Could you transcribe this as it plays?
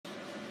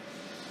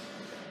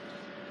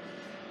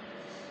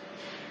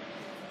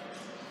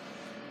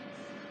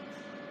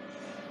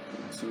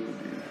two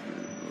of these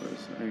big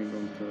boys. I ain't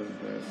gonna put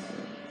it back,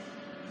 but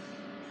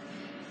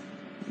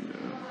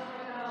yeah.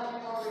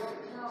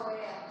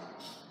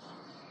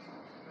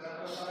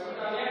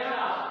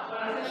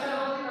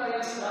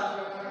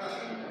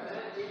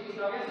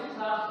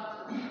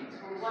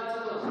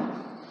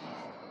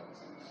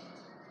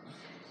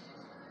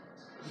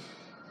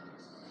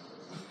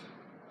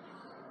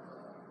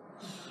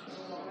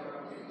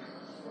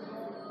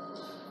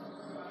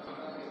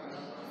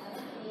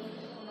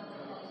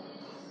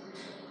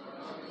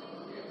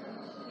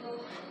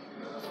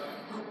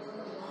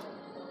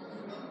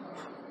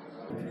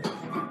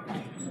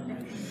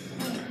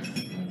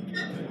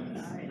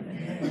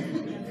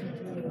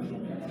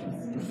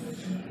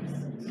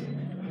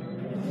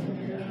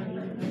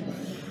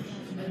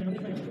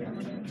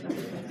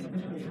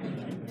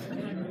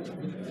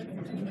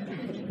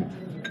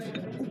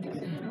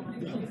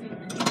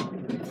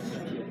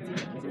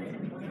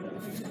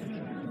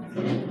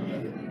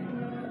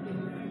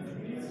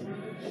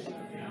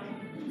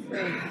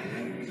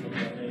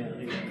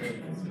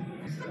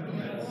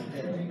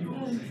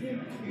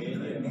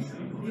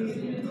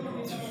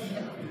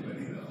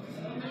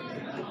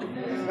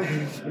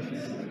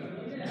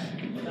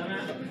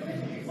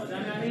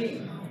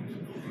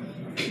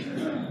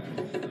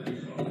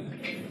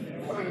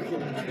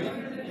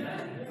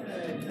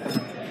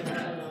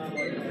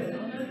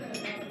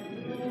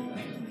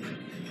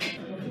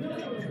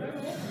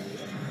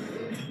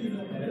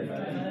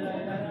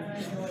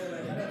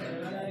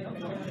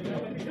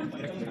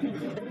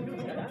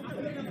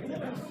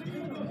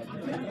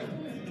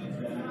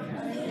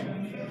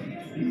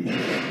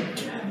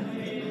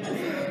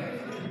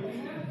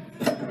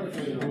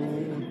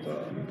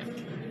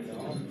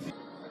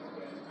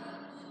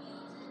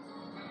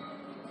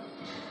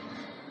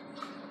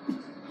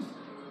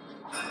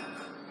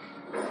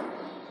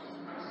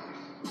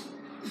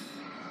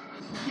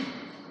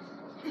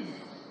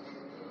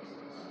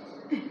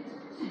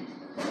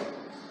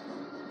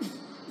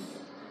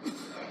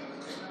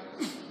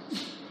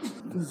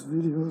 This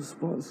video is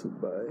sponsored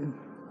by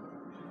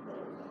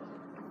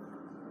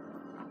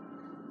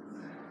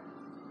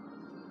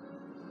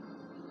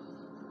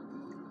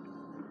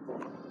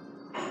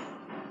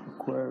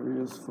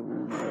Aquarius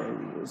Food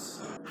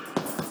Areas.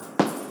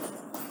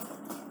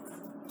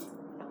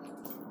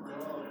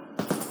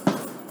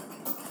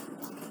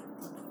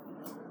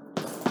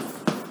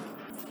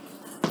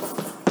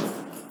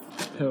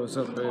 Hey, what's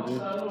up, baby?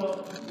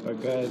 A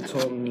guy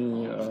told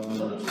me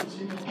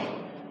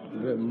a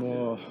bit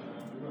more.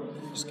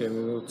 Just gave me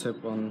a little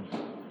tip on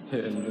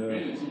hitting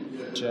the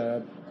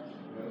jab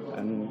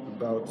and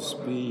about the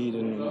speed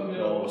and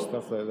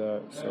stuff like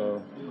that.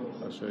 So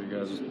I'll show you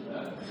guys.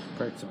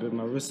 Practice a bit.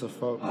 My wrists are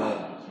fucked,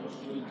 but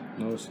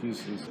no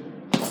excuses.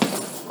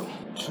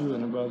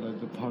 Shooting about like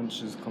the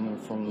punch is coming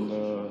from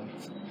the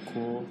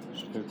core.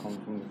 Should be coming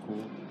from the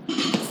core.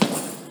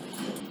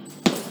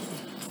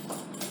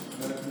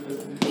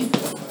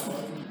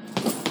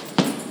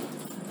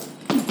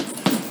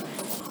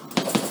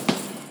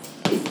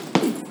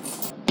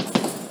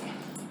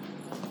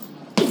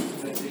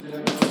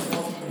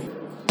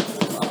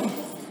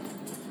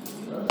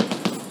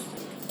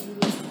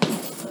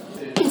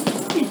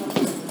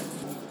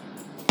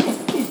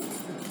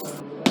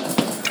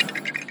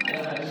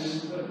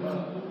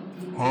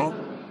 Huh?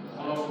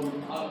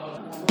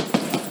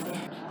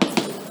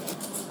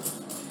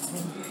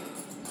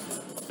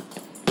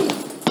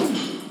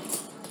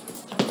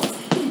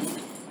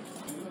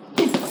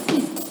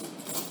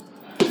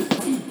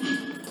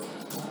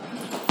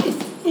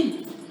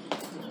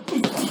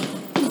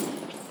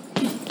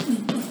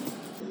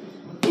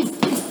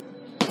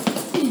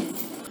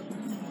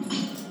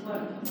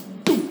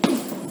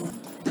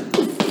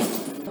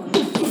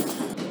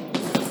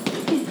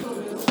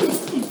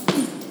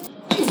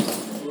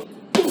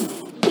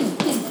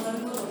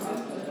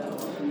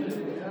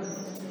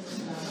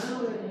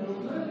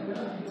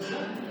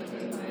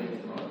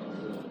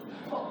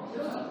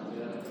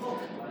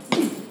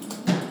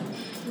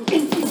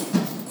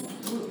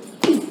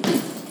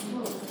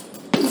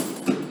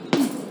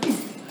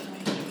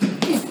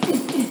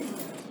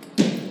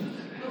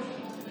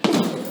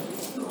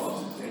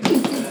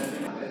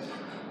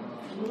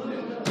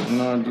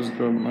 No, I just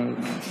got my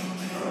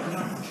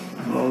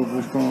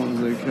mobile phones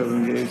like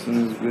Kevin Gates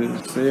and his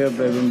bitch. So yeah,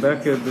 babe, I'm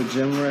back at the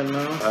gym right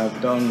now.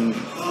 I've done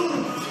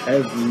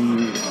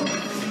every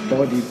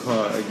body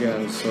part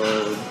again,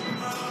 so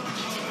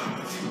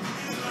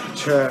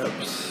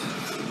traps,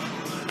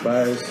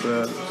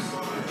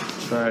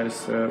 biceps,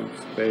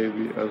 triceps,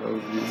 baby, I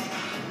love you.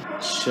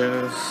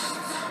 Chest,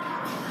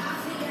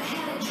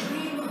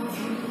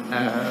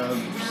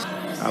 abs,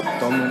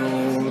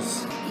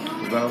 abdominals,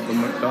 without the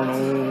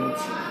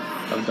McDonald's.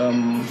 I've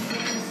done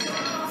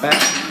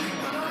back,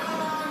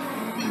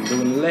 I'm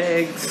doing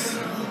legs.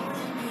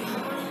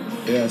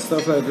 Yeah,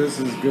 stuff like this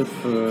is good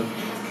for,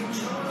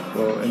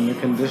 well, in the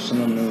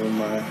condition I'm in with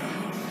my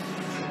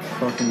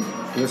fucking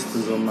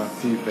blisters on my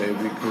feet, baby,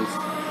 because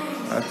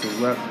I have to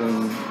wrap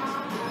them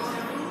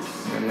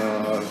in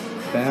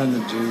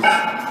bandages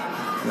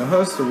It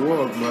hurts to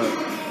walk, but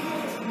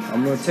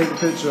I'm gonna take a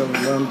picture of it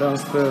when I'm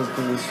downstairs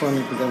because it's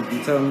funny because I've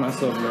been telling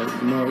myself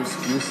like no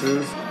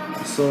excuses.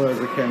 I saw as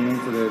I came in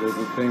today, there's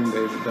a thing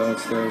they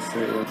downstairs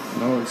saying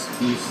no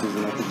excuses,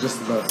 and I could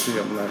just about see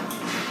it. I'm like,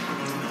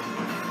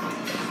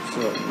 what's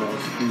up, no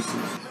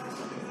excuses.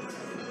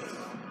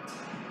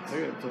 They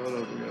got told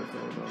up, we got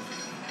told up.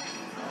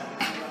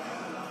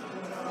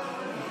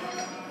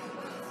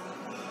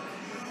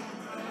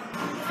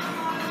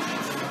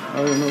 I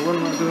don't know, what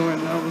am I doing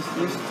right now? What's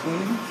this,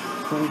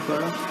 20?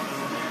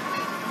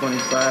 25?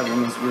 25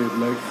 on this weird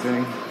leg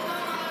thing.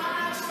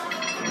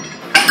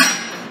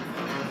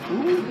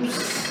 Oops.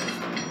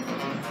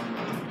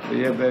 But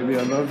yeah, baby,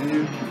 I love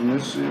you. I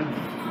miss you.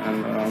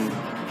 And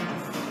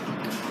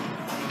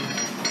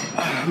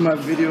I might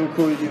video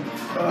call you.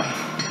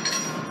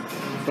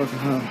 Fucking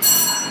hell.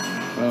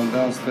 I'm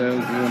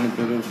downstairs doing a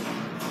bit of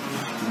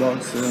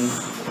boxing.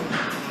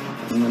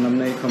 And then I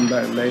may come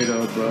back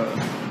later, but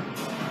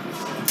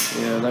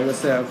yeah, like I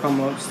said, I'll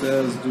come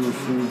upstairs, do a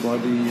full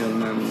body,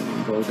 and then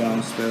go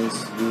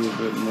downstairs, do a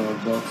bit more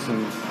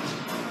boxing.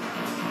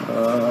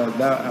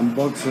 That and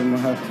boxing will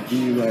have to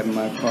be like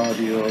my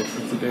cardio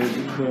for today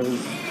because,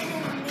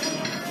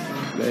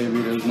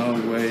 baby, there's no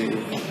way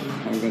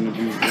I'm gonna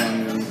be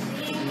running,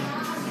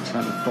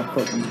 trying to fuck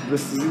up these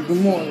blisters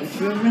even more, you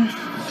feel me?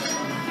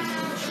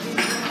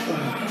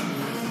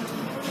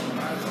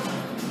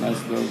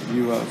 Nice little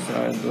view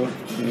outside though,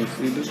 can you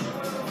see this?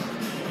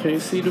 Can you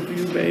see the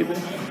view, baby?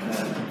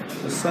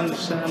 The sun is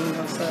shining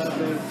outside,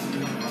 baby.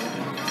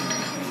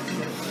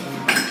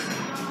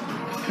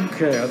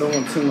 Okay, I don't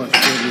want too much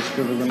footage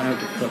because we're gonna have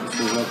to cut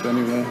this up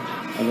anyway. I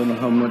don't know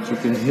how much you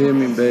can hear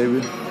me,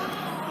 baby.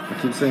 I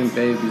keep saying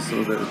baby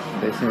so that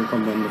they think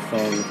I'm on the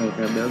phone and think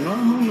that, no,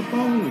 I'm on the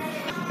phone.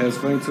 And it's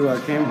funny too, I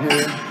came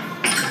here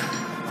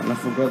and I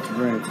forgot to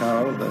bring a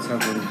towel. That's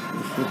happened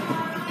before.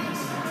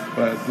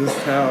 But this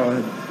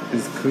towel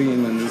is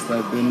clean and it's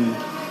like been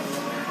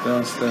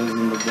downstairs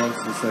in the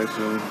boxing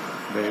section,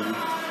 baby.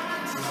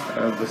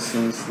 Ever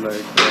since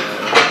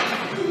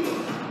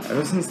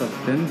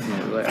I've been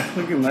here, like I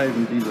think it might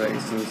even be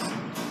like since,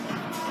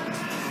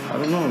 I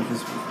don't know if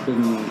it's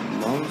been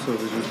months or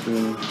if it's just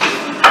been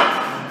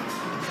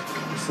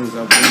since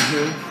I've been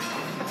here.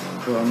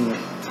 But I'm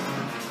like,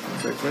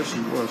 it's like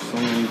freshly washed,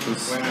 someone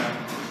just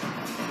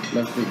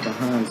left it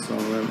behind, so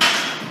I'm like,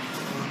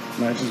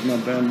 matches my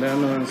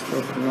bandana and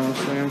stuff, you know what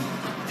I'm saying?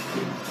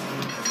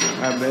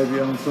 Alright, baby,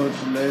 I'll talk to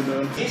you later.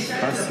 I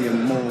see you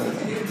more. I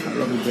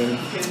love you, baby.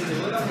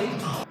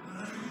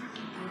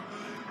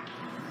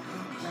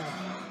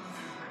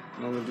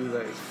 I'm gonna do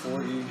like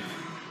 40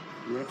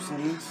 reps on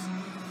this.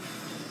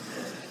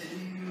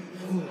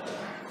 Ooh.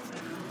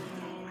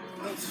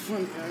 That's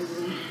fun,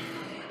 Agro.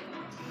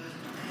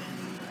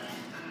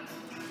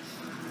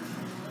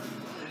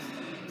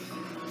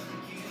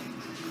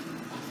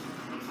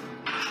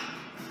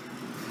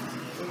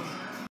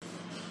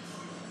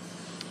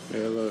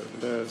 Yeah, look,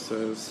 there it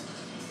says,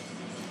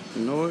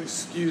 no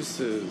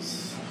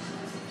excuses.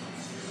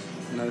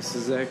 And that's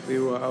exactly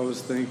what I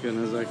was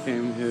thinking as I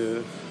came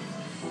here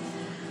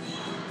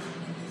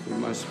with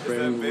my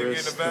sprained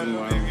wrist and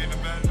my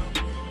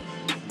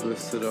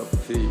blistered up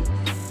feet.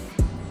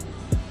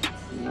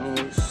 No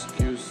excuses.